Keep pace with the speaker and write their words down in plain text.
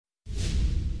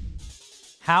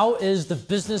How is the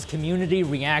business community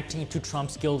reacting to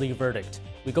Trump's guilty verdict?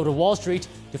 We go to Wall Street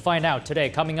to find out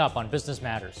today, coming up on Business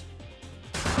Matters.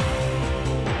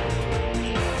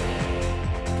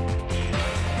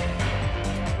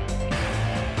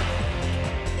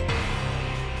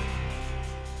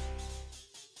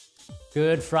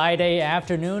 Good Friday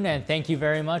afternoon, and thank you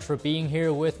very much for being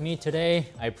here with me today.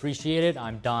 I appreciate it.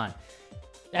 I'm Don.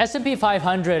 The S&P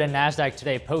 500 and NASDAQ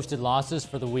today posted losses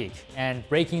for the week and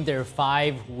breaking their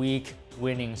 5-week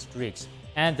winning streaks.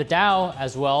 And the Dow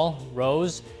as well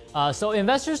rose. So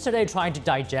investors today trying to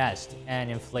digest an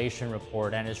inflation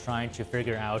report and is trying to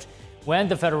figure out when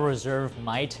the Federal Reserve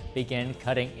might begin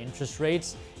cutting interest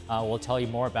rates. We'll tell you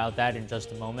more about that in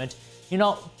just a moment. You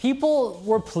know, people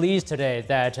were pleased today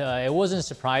that it wasn't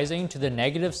surprising to the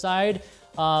negative side.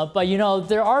 But, you know,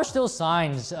 there are still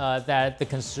signs that the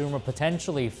consumer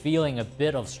potentially feeling a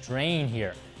bit of strain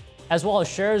here. As well as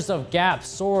shares of Gap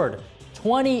soared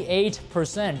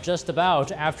 28% just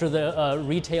about after the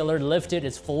retailer lifted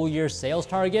its full-year sales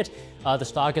target. The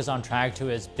stock is on track to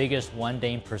its biggest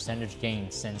one-day percentage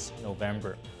gain since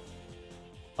November.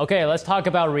 Okay, let's talk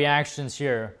about reactions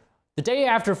here. The day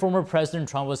after former President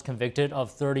Trump was convicted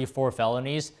of 34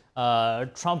 felonies,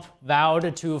 Trump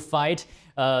vowed to fight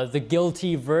the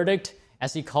guilty verdict,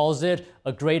 as he calls it.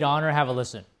 A great honor. Have a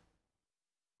listen.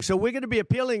 So we're going to be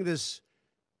appealing this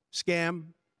scam.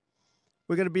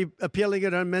 We're going to be appealing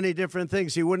it on many different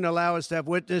things. He wouldn't allow us to have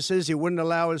witnesses. He wouldn't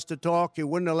allow us to talk. He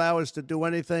wouldn't allow us to do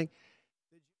anything.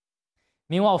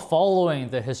 Meanwhile, following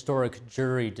the historic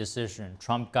jury decision,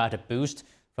 Trump got a boost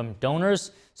from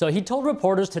donors. So he told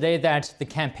reporters today that the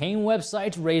campaign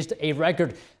website raised a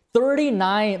record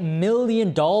 $39 million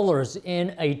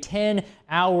in a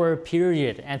 10-hour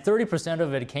period, and 30%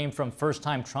 of it came from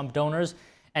first-time Trump donors.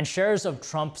 And shares of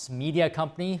Trump's media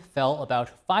company fell about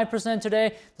 5%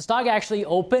 today. The stock actually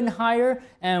opened higher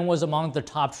and was among the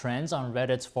top trends on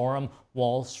Reddit's forum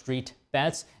Wall Street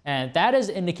Bets, and that is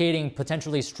indicating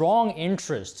potentially strong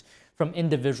interest from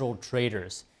individual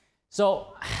traders. So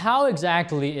how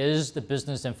exactly is the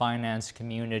business and finance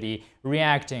community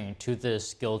reacting to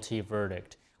this guilty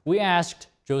verdict? We asked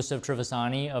Joseph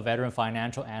Trevisani, a veteran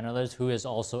financial analyst who is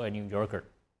also a New Yorker.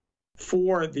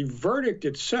 For the verdict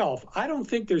itself, I don't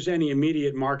think there's any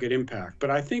immediate market impact, but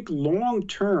I think long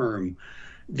term,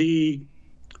 the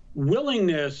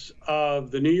willingness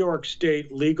of the New York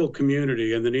State legal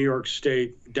community and the New York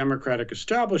State Democratic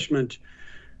establishment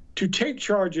to take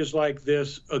charges like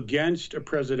this against a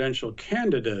presidential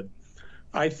candidate,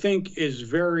 I think is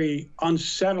very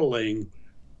unsettling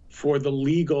for the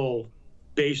legal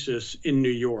basis in New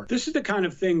York. This is the kind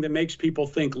of thing that makes people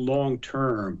think long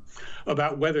term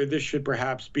about whether this should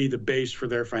perhaps be the base for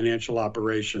their financial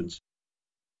operations.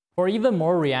 For even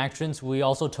more reactions, we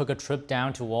also took a trip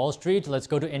down to Wall Street. Let's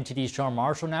go to NTD's Sean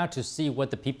Marshall now to see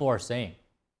what the people are saying.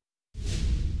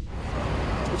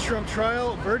 The Trump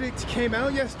trial verdict came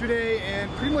out yesterday, and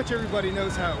pretty much everybody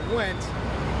knows how it went.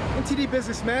 NTD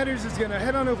Business Matters is going to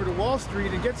head on over to Wall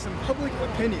Street and get some public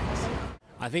opinions.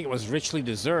 I think it was richly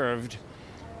deserved,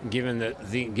 given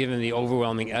the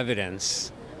overwhelming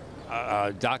evidence,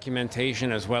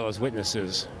 documentation as well as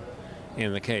witnesses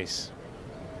in the case.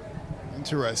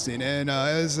 Interesting. And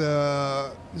as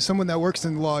someone that works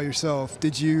in law yourself,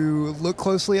 did you look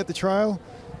closely at the trial?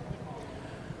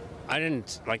 I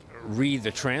didn't read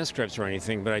the transcripts or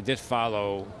anything, but I did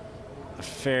follow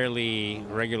fairly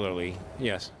regularly,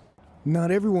 yes. Not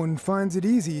everyone finds it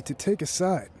easy to take a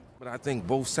side. But I think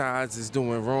both sides is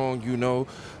doing wrong, you know.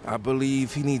 I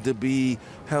believe he needs to be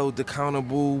held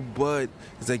accountable, but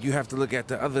it's like you have to look at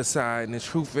the other side. And the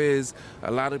truth is,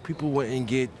 a lot of people wouldn't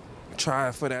get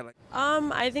tried for that.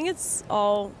 I think it's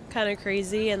all kind of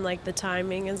crazy, and the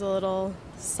timing is a little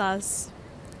sus.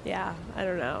 Yeah, I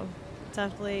don't know.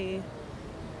 Definitely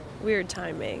weird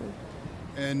timing.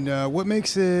 And what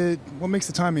makes the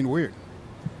timing weird?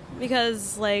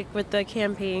 Because with the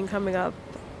campaign coming up,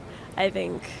 I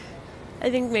think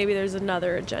maybe there's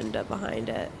another agenda behind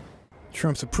it.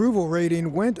 Trump's approval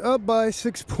rating went up by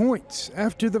 6 points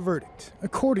after the verdict,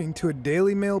 according to a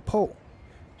Daily Mail poll.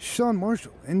 Sean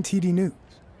Marshall, NTD News.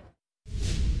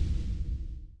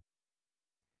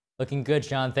 Looking good,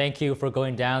 Sean. Thank you for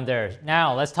going down there.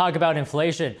 Now, let's talk about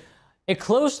inflation. A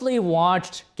closely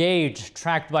watched gauge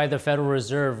tracked by the Federal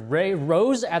Reserve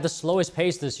rose at the slowest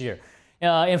pace this year.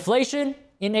 Inflation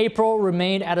in April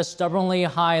remained at a stubbornly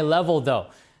high level, though.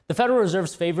 The Federal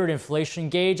Reserve's favorite inflation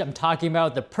gauge, I'm talking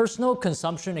about the Personal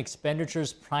Consumption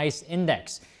Expenditures Price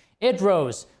Index. It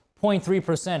rose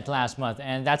 0.3% last month,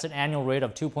 and that's an annual rate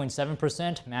of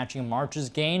 2.7%, matching March's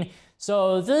gain.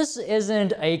 So this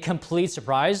isn't a complete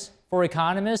surprise for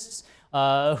economists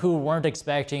who weren't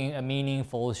expecting a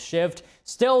meaningful shift.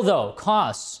 Still, though,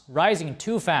 costs rising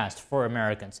too fast for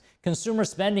Americans. Consumer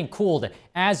spending cooled,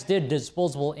 as did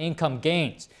disposable income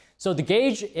gains. So the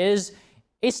gauge is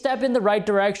a step in the right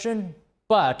direction,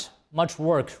 but much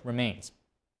work remains.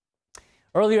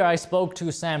 Earlier, I spoke to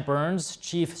Sam Burns,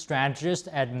 chief strategist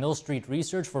at Mill Street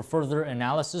Research, for further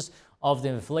analysis of the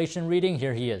inflation reading.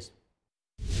 Here he is.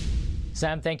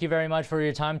 Sam, thank you very much for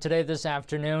your time today this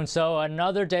afternoon. So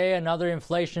another day, another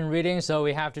inflation reading, so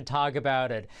we have to talk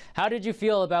about it. How did you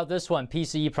feel about this one,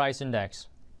 PCE price index?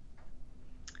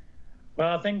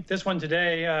 Well, I think this one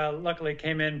today luckily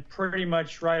came in pretty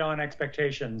much right on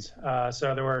expectations.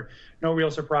 So there were no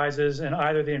real surprises in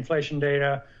either the inflation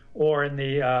data or in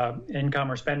the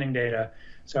income or spending data.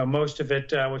 So most of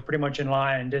it was pretty much in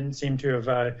line and didn't seem to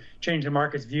have changed the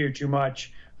market's view too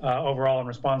much overall in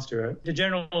response to it. The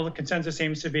general consensus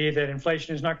seems to be that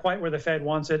inflation is not quite where the Fed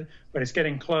wants it, but it's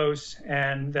getting close.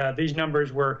 And these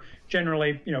numbers were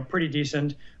generally, pretty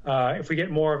decent. If we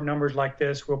get more of numbers like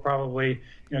this, we'll probably,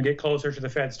 get closer to the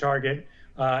Fed's target.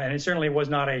 And it certainly was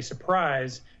not a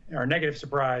surprise or negative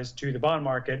surprise to the bond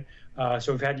market.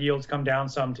 So we've had yields come down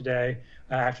some today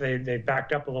after they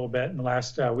backed up a little bit in the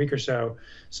last week or so.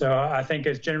 So I think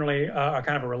it's generally a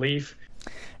kind of a relief.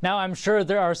 Now, I'm sure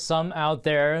there are some out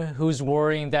there who's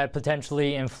worrying that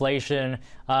potentially inflation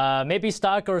may be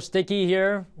stuck or sticky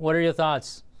here. What are your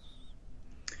thoughts?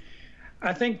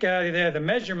 I think the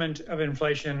measurement of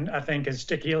inflation, I think, is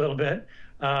sticky a little bit.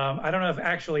 I don't know if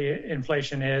actually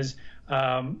inflation is.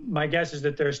 My guess is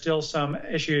that there's still some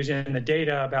issues in the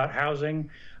data about housing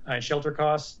and shelter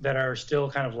costs that are still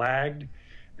kind of lagged.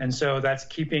 And so that's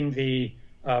keeping the,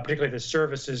 particularly the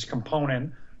services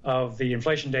component of the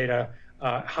inflation data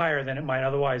higher than it might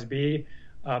otherwise be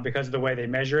because of the way they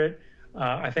measure it.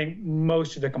 I think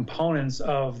most of the components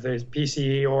of the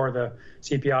PCE or the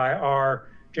CPI are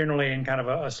generally in kind of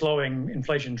a slowing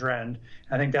inflation trend.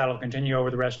 I think that'll continue over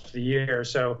the rest of the year.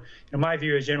 So my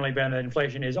view has generally been that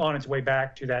inflation is on its way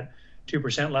back to that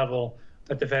 2% level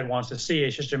that the Fed wants to see.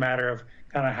 It's just a matter of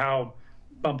kind of how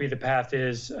bumpy the path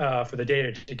is for the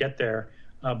data to get there.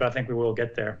 But I think we will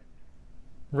get there.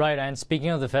 Right, and speaking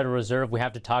of the Federal Reserve, we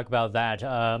have to talk about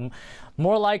that.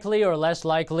 More likely or less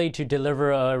likely to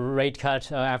deliver a rate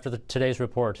cut after today's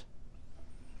report?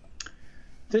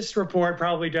 This report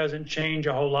probably doesn't change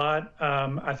a whole lot.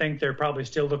 I think they're probably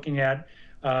still looking at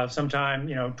sometime,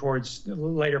 towards the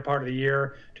later part of the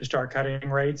year to start cutting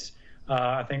rates.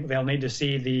 I think they'll need to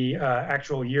see the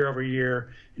actual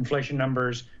year-over-year inflation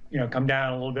numbers, come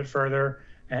down a little bit further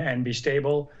and be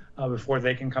stable before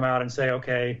they can come out and say,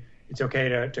 okay, it's okay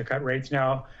to cut rates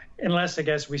now, unless, I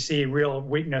guess, we see real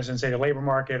weakness in, say, the labor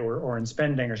market or in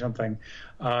spending or something.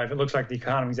 If it looks like the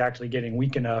economy is actually getting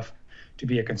weak enough to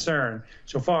be a concern.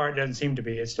 So far, it doesn't seem to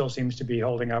be. It still seems to be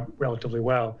holding up relatively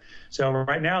well. So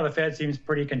right now, the Fed seems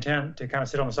pretty content to kind of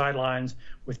sit on the sidelines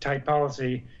with tight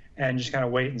policy and just kind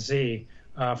of wait and see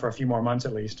for a few more months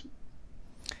at least.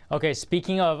 Okay,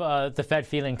 speaking of the Fed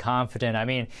feeling confident, I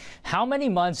mean, how many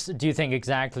months do you think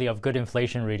exactly of good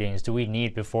inflation readings do we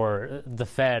need before the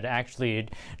Fed actually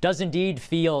does indeed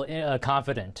feel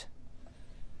confident?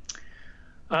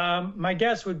 My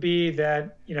guess would be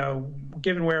that,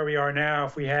 given where we are now,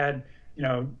 if we had,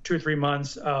 2 or 3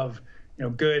 months of,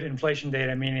 good inflation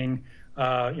data, meaning,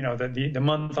 the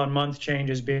month-on-month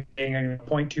changes being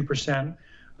 0.2%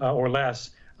 or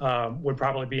less, would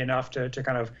probably be enough to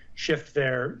kind of shift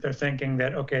their thinking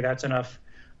that, okay, that's enough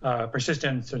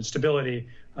persistence and stability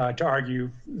to argue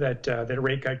that that a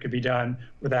rate cut could be done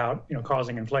without,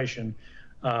 causing inflation.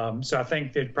 So I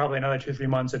think that probably another 2 or 3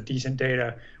 months of decent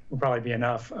data will probably be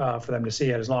enough for them to see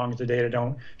it, as long as the data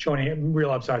don't show any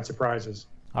real upside surprises.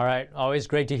 All right. Always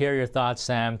great to hear your thoughts,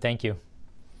 Sam. Thank you.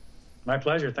 My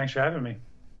pleasure. Thanks for having me.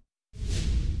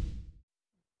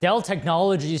 Dell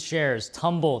Technologies shares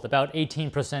tumbled about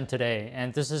 18% today,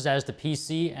 and this is as the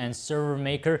PC and server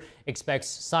maker expects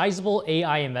sizable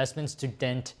AI investments to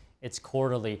dent its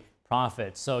quarterly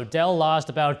profits. So Dell lost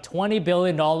about $20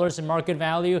 billion in market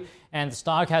value, and the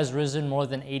stock has risen more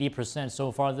than 80%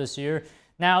 so far this year.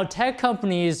 Now, tech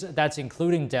companies, that's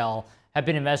including Dell, have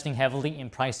been investing heavily in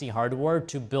pricey hardware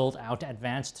to build out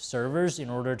advanced servers in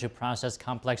order to process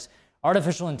complex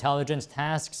artificial intelligence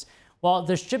tasks. While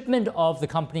the shipment of the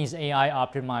company's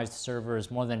AI-optimized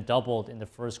servers more than doubled in the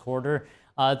first quarter,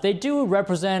 they do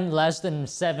represent less than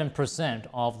 7%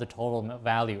 of the total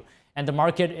value. And the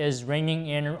market is reining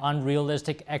in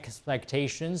unrealistic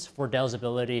expectations for Dell's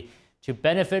ability to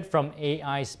benefit from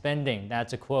AI spending.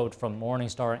 That's a quote from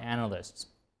Morningstar analysts.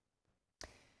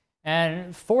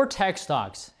 And 4 tech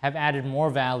stocks have added more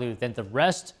value than the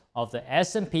rest of the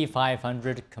S&P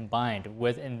 500 combined,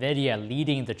 with NVIDIA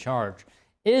leading the charge.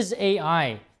 Is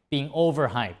AI being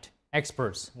overhyped?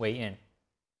 Experts weigh in.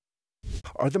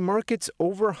 Are the markets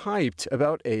overhyped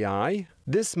about AI?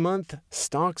 This month,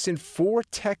 stocks in 4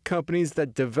 tech companies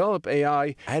that develop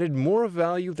AI added more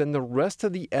value than the rest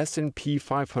of the S&P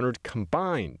 500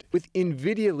 combined, with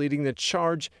NVIDIA leading the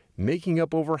charge, making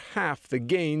up over half the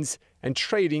gains and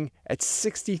trading at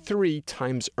 63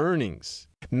 times earnings.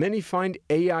 Many find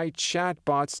AI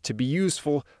chatbots to be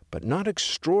useful, but not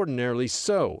extraordinarily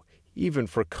so, even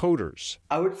for coders.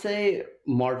 I would say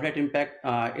moderate impact.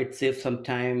 It saves some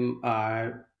time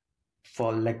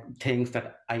for like things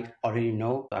that I already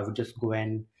know. I would just go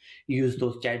and use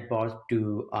those chatbots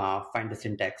to find the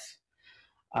syntax.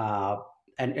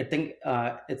 And I think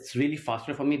it's really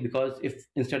faster for me because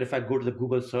if I go to the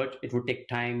Google search, it would take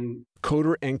time.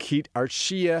 Coder Ankit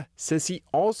Archia says he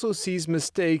also sees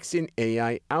mistakes in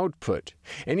AI output,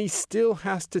 and he still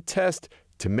has to test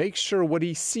to make sure what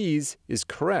he sees is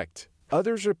correct.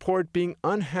 Others report being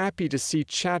unhappy to see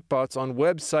chatbots on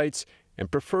websites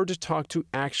and prefer to talk to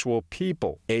actual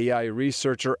people. AI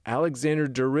researcher Alexander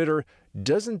DeRitter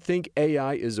doesn't think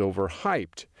AI is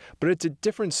overhyped, but it's a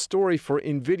different story for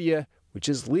NVIDIA, which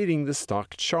is leading the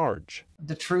stock charge.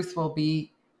 The truth will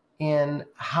be in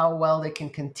how well they can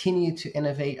continue to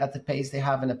innovate at the pace they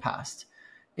have in the past.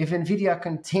 If NVIDIA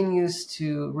continues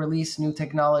to release new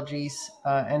technologies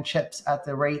and chips at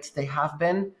the rate they have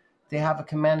been, they have a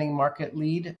commanding market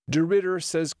lead. DeRitter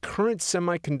says current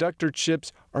semiconductor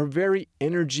chips are very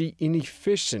energy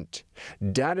inefficient.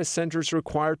 Data centers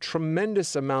require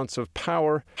tremendous amounts of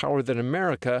power that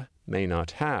America may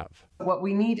not have. What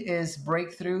we need is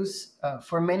breakthroughs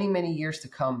for many, many years to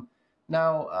come.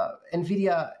 Now,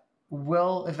 NVIDIA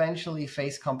will eventually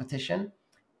face competition,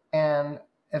 and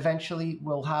eventually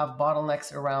we'll have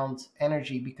bottlenecks around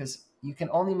energy because you can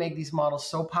only make these models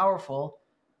so powerful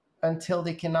until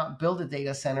they cannot build a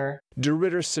data center.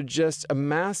 DeRitter suggests a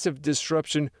massive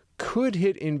disruption could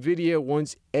hit NVIDIA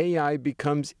once AI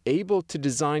becomes able to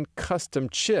design custom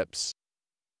chips.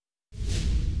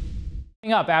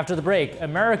 Coming up after the break,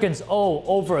 Americans owe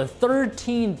over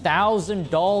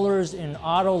 $13,000 in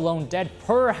auto loan debt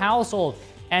per household,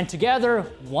 and together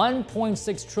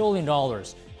 $1.6 trillion.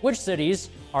 Which cities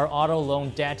are auto loan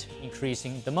debt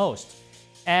increasing the most?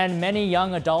 And many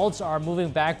young adults are moving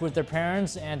back with their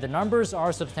parents, and the numbers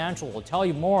are substantial. We'll tell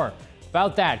you more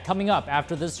about that coming up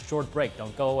after this short break.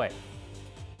 Don't go away.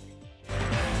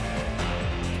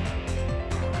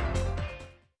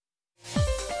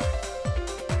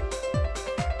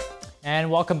 And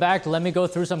welcome back. Let me go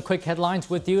through some quick headlines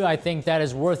with you. I think that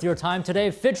is worth your time today.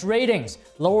 Fitch Ratings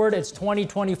lowered its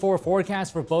 2024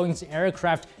 forecast for Boeing's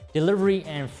aircraft delivery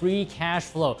and free cash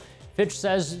flow. Fitch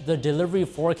says the delivery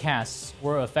forecasts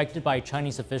were affected by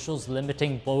Chinese officials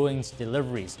limiting Boeing's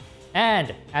deliveries,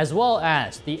 and as well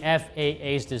as the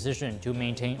FAA's decision to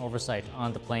maintain oversight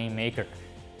on the plane maker.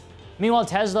 Meanwhile,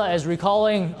 Tesla is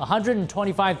recalling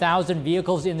 125,000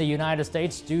 vehicles in the United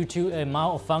States due to a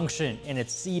malfunction in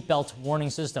its seatbelt warning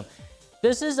system.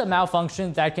 This is a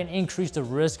malfunction that can increase the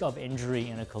risk of injury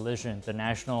in a collision, the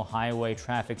National Highway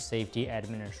Traffic Safety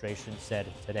Administration said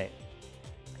today.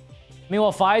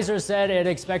 Meanwhile, Pfizer said it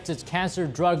expects its cancer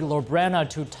drug Lorbrena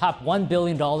to top $1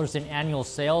 billion in annual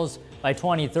sales by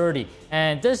 2030.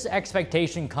 And this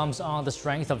expectation comes on the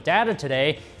strength of data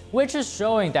today, which is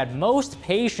showing that most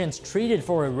patients treated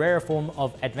for a rare form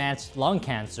of advanced lung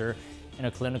cancer in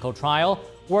a clinical trial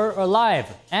were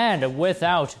alive and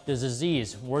without the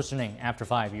disease worsening after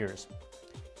 5 years.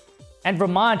 And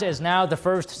Vermont is now the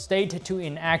first state to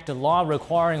enact a law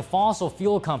requiring fossil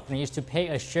fuel companies to pay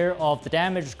a share of the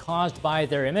damage caused by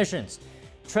their emissions.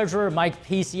 Treasurer Mike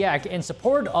Pisiak, in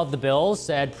support of the bill,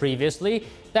 said previously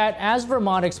that as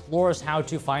Vermont explores how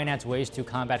to finance ways to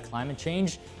combat climate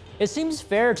change, it seems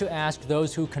fair to ask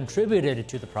those who contributed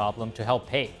to the problem to help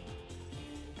pay.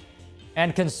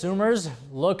 And consumers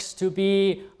looks to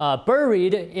be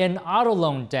buried in auto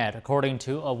loan debt, according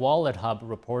to a Wallet Hub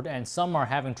report, and some are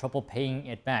having trouble paying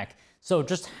it back. So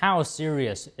just how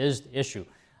serious is the issue?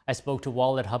 I spoke to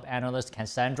Wallet Hub analyst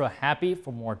Cassandra Happy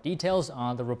for more details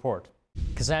on the report.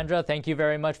 Cassandra, thank you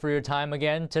very much for your time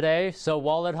again today. So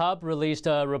Wallet Hub released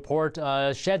a report,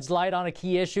 sheds light on a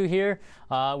key issue here,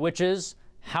 which is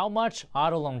how much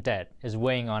auto loan debt is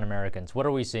weighing on Americans. What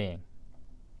are we seeing?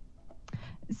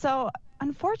 So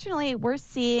unfortunately, we're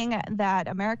seeing that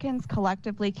Americans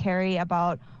collectively carry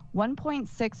about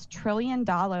 $1.6 trillion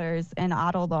in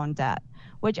auto loan debt,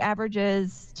 which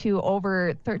averages to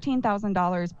over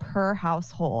 $13,000 per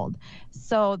household.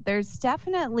 So there's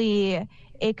definitely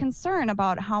a concern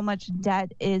about how much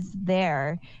debt is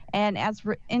there. And as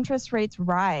interest rates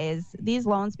rise, these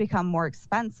loans become more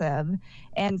expensive,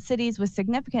 and cities with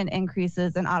significant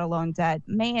increases in auto loan debt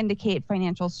may indicate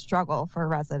financial struggle for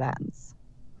residents.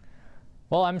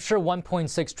 Well, I'm sure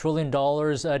 $1.6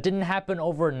 trillion didn't happen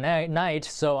overnight.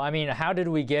 So, I mean, how did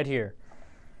we get here?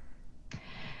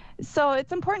 So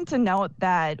it's important to note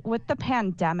that with the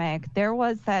pandemic, there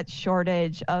was that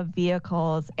shortage of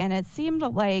vehicles, and it seemed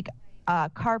like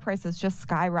car prices just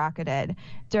skyrocketed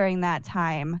during that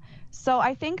time. So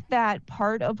I think that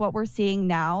part of what we're seeing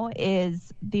now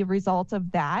is the result of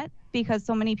that, because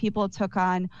so many people took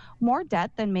on more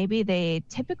debt than maybe they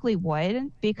typically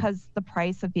would because the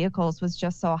price of vehicles was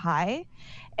just so high.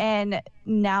 And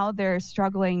now they're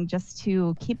struggling just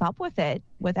to keep up with it,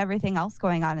 with everything else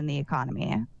going on in the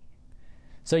economy.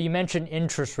 So you mentioned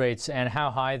interest rates and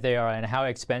how high they are and how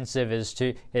expensive is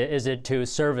it to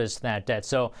service that debt.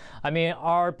 So, I mean,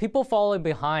 are people falling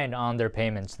behind on their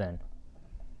payments then?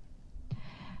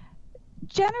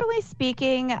 Generally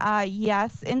speaking,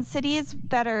 yes. In cities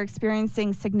that are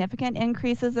experiencing significant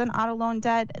increases in auto loan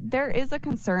debt, there is a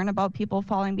concern about people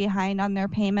falling behind on their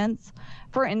payments.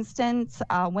 For instance,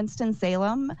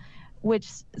 Winston-Salem, which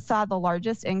saw the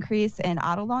largest increase in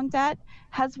auto loan debt,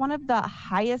 has one of the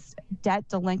highest debt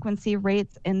delinquency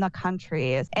rates in the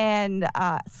country. And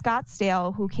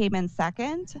Scottsdale, who came in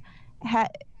second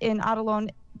in auto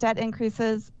loan debt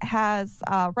increases, has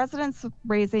residents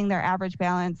raising their average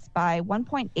balance by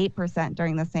 1.8%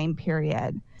 during the same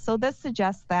period. So this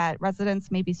suggests that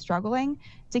residents may be struggling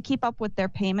to keep up with their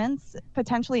payments,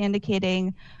 potentially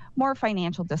indicating more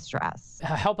financial distress.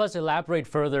 Help us elaborate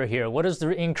further here. What is the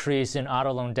increase in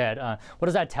auto loan debt? What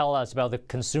does that tell us about the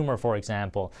consumer, for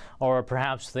example, or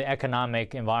perhaps the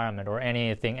economic environment or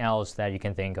anything else that you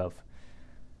can think of?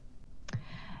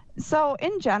 So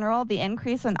in general, the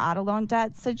increase in auto loan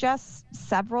debt suggests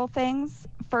several things.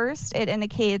 First, it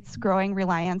indicates growing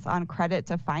reliance on credit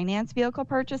to finance vehicle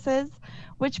purchases,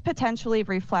 which potentially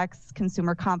reflects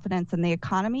consumer confidence in the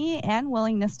economy and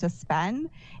willingness to spend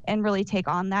and really take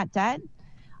on that debt.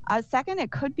 Second,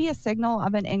 it could be a signal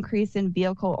of an increase in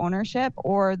vehicle ownership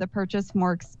or the purchase of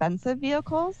more expensive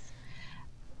vehicles.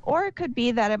 Or it could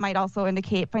be that it might also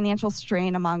indicate financial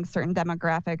strain among certain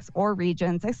demographics or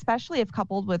regions, especially if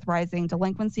coupled with rising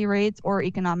delinquency rates or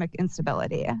economic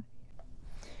instability.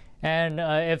 And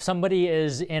if somebody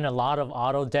is in a lot of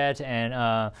auto debt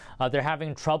and they're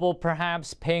having trouble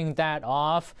perhaps paying that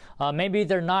off, maybe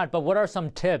they're not, but what are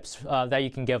some tips that you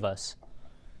can give us?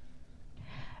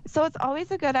 So it's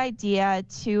always a good idea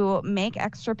to make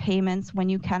extra payments when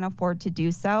you can afford to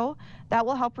do so. That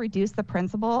will help reduce the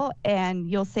principal and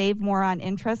you'll save more on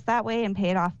interest that way and pay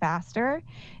it off faster.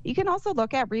 You can also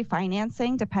look at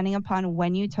refinancing depending upon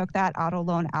when you took that auto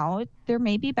loan out. There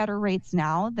may be better rates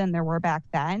now than there were back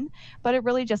then, but it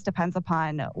really just depends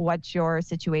upon what your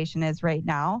situation is right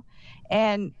now.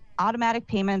 And automatic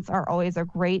payments are always a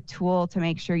great tool to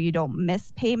make sure you don't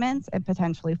miss payments and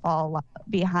potentially fall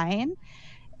behind.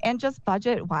 And just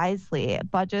budget wisely.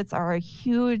 Budgets are a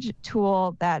huge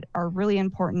tool that are really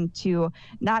important to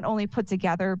not only put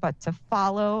together, but to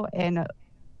follow and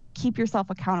keep yourself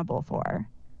accountable for.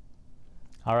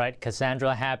 All right,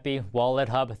 Cassandra Happy, Wallet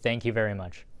Hub, thank you very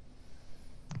much.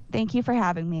 Thank you for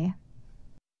having me.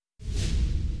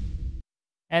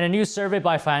 And a new survey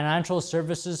by financial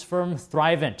services firm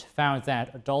Thrivent found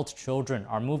that adult children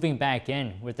are moving back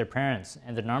in with their parents,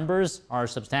 and the numbers are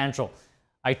substantial.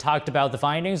 I talked about the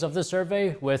findings of the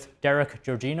survey with Derek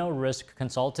Giorgino, risk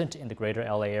consultant in the greater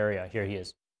LA area. Here he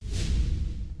is.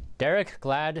 Derek,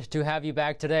 glad to have you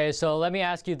back today. So let me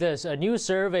ask you this. A new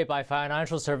survey by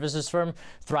financial services firm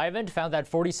Thrivent found that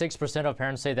 46% of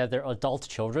parents say that their adult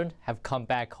children have come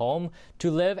back home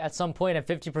to live at some point, and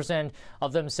 50%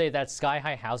 of them say that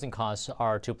sky-high housing costs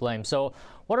are to blame. So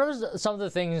what are some of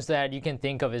the things that you can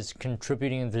think of as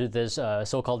contributing to this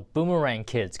so-called boomerang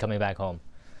kids coming back home?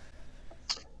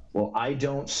 Well, I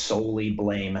don't solely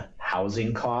blame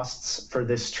housing costs for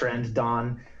this trend,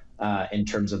 Don, in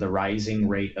terms of the rising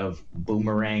rate of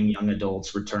boomerang young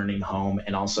adults returning home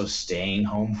and also staying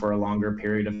home for a longer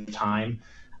period of time.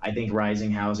 I think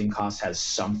rising housing costs has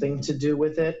something to do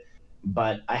with it,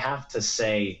 but I have to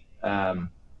say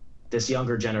this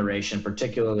younger generation,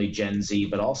 particularly Gen Z,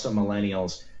 but also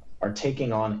millennials, are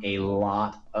taking on a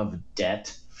lot of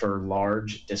debt for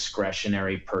large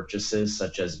discretionary purchases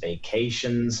such as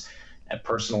vacations,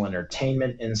 personal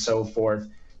entertainment, and so forth.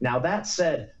 Now, that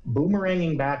said,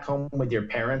 boomeranging back home with your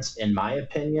parents, in my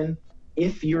opinion,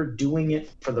 if you're doing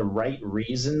it for the right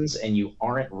reasons and you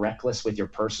aren't reckless with your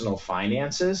personal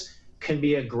finances, can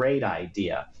be a great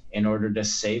idea in order to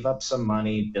save up some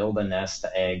money, build a nest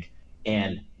egg,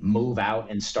 and move out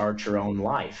and start your own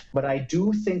life. But I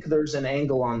do think there's an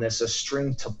angle on this, a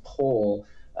string to pull,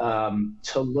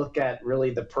 to look at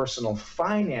really the personal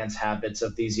finance habits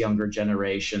of these younger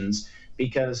generations,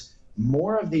 because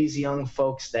more of these young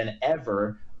folks than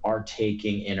ever are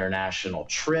taking international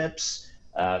trips,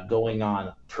 going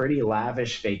on pretty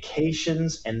lavish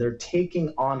vacations, and they're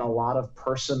taking on a lot of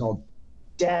personal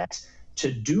debt to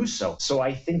do so. So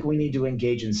I think we need to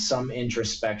engage in some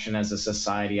introspection as a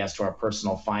society as to our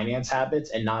personal finance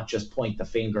habits, and not just point the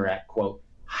finger at, quote,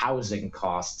 housing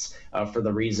costs for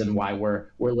the reason why we're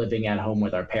living at home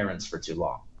with our parents for too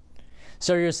long.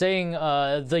 So you're saying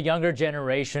the younger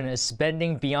generation is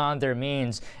spending beyond their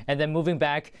means and then moving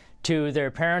back to their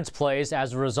parents' place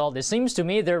as a result. It seems to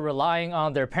me they're relying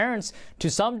on their parents to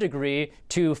some degree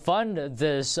to fund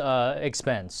this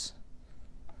expense.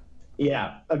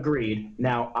 Yeah, agreed.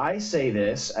 Now, I say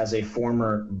this as a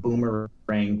former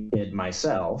boomerang kid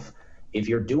myself. If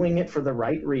you're doing it for the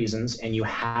right reasons and you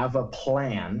have a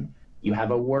plan, you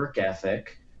have a work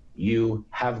ethic, you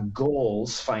have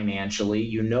goals financially,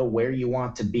 you know where you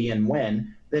want to be and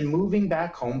when, then moving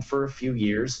back home for a few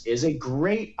years is a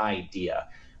great idea.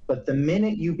 But the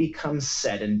minute you become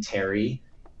sedentary,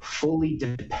 fully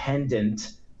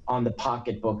dependent on the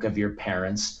pocketbook of your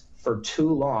parents for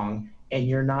too long, and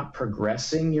you're not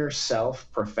progressing yourself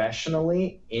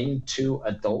professionally into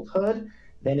adulthood,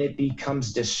 then it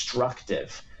becomes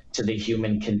destructive to the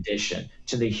human condition,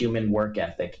 to the human work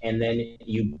ethic. And then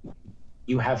you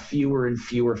have fewer and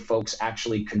fewer folks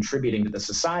actually contributing to the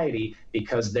society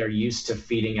because they're used to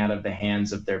feeding out of the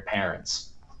hands of their parents.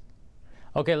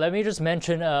 Okay, let me just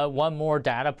mention one more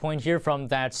data point here from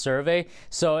that survey.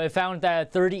 So it found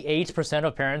that 38%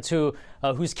 of parents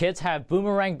whose kids have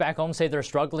boomerang back home say they're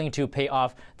struggling to pay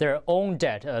off their own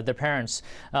debt, their parents,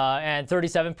 and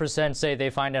 37% say they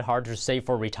find it hard to save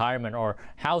for retirement or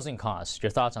housing costs. Your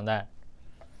thoughts on that?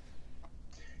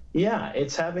 Yeah,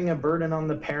 it's having a burden on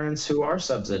the parents who are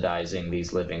subsidizing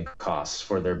these living costs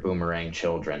for their boomerang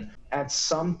children. At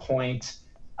some point,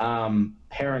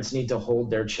 parents need to hold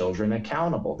their children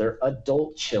accountable. They're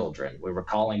adult children. We were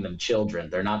calling them children.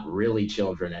 They're not really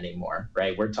children anymore,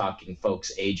 right? We're talking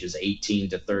folks ages 18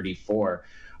 to 34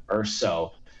 or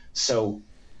so. So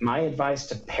my advice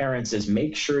to parents is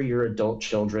make sure your adult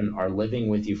children are living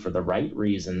with you for the right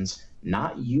reasons,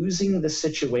 not using the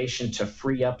situation to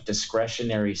free up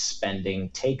discretionary spending,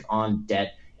 take on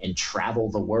debt, and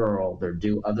travel the world or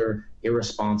do other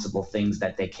irresponsible things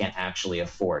that they can't actually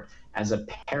afford. As a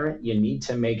parent, you need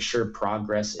to make sure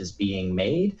progress is being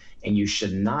made, and you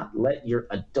should not let your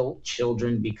adult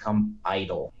children become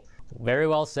idle. Very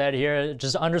well said here. It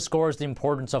just underscores the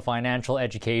importance of financial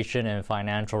education and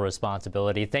financial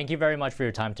responsibility. Thank you very much for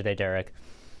your time today, Derek.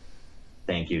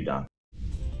 Thank you, Don.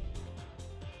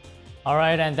 All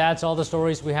right, and that's all the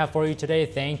stories we have for you today.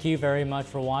 Thank you very much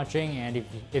for watching. And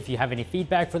if you have any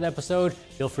feedback for the episode,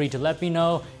 feel free to let me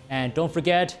know. And don't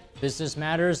forget, business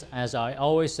matters. As I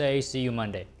always say, see you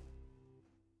Monday.